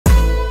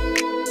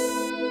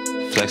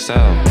flexed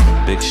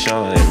out. Big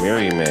Sean and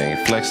Amiri Man,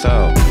 get flexed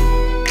out.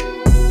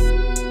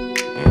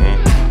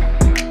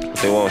 What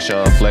they want,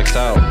 Sean? Flexed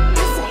out.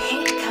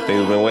 They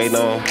we've been waiting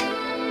on.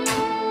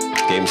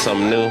 Gave them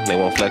something new, they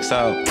want flexed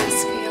out.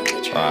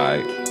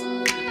 Alright,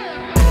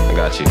 I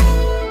got you.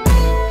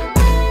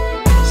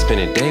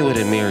 Spend a day with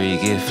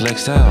Amiri, get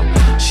flexed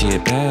out. She a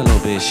bad little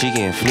bitch, she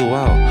getting flew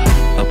out.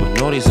 Up a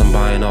notice, I'm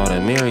buying all the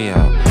Amiri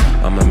out.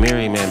 I'm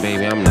Amiri Man,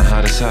 baby, I'm the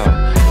hottest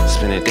out.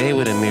 Spend a day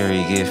with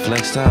Amiri, get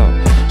flexed out.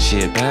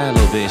 She a bad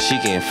little bitch, she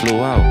getting flew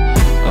out.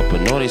 Up a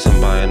notice,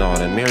 I'm buying all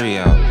the Amiri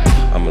out.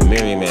 I'm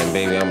Amiri Man,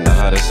 baby, I'm the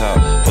hottest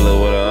out. Pull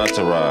up with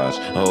an entourage,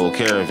 a whole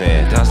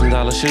caravan.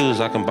 $1,000 shoes,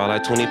 I can buy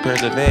like 20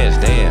 pairs of Vans.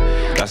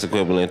 Damn, that's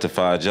equivalent to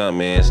 5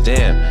 Jumpmans.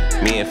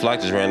 Damn, me and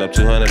Flock just ran up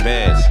 200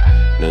 bands.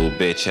 New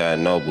bitch at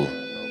Noble.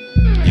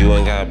 You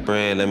ain't got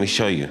bread, let me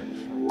show you.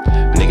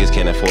 Niggas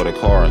can't afford a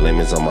car,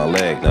 lemons on my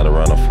leg. Not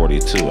around a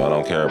 42, I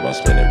don't care about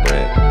spending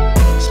bread.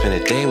 Spend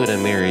a day with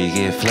Amiri,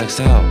 get flexed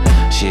out.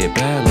 She a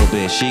bad little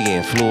bitch, she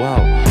getting flew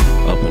out.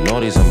 Up in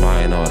Nordies, I'm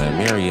buying all that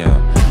Amiri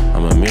out.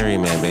 I'm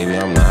Amiri Man, baby,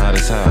 I'm the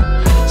hottest out.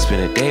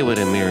 Spend a day with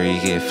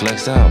Amiri, get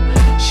flexed out.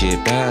 She a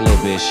bad little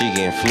bitch, she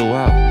getting flew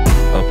out.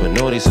 Up in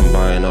Nordies, I'm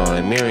buying all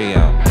that Amiri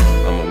out.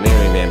 I'm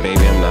Amiri Man,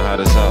 baby, I'm the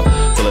hottest out.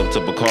 Pull up to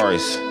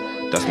Bakari's,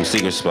 that's my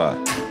secret spot.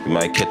 You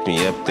might catch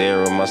me up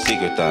there with my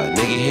secret thought.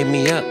 Nigga, hit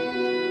me up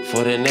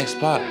for the next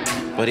spot.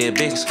 But he a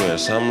big square,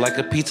 something like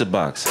a pizza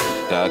box.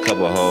 Got a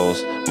couple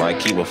hoes, might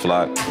keep a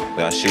flock.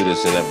 Got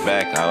shooters in the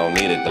back, I don't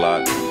need a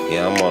Glock.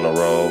 Yeah, I'm on the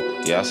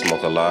road, yeah, I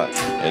smoke a lot.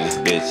 And this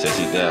bitch says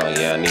she down,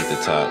 yeah, I need the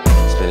top.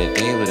 Spend a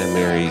day with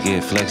Amiri,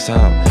 get flexed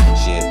out.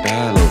 She a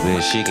bad little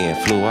bitch, she getting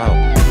flew out.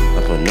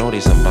 Up a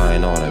notice, I'm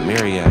buying all the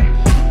Amiri out.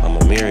 I'm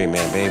Amiri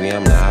Man, baby,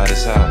 I'm the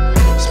hottest out.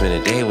 Spend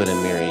a day with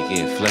Amiri,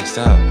 get flexed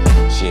out.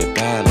 She a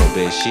bad little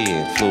bitch, she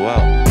getting flew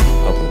out.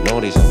 Up a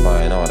notice, I'm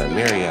buying all the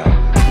Amiri out.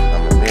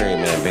 I'm Amiri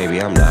Man,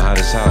 baby, I'm the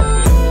hottest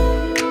out.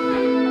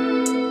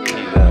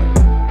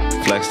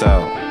 Flexed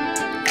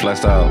out,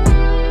 flexed out.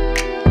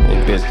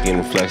 And bitch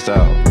getting flexed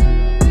out.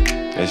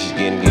 And she's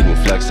getting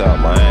flexed out.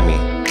 Miami,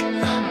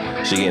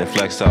 she getting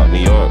flexed out. New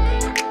York,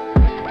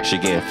 she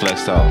getting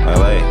flexed out.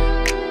 LA,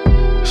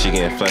 she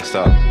getting flexed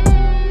out.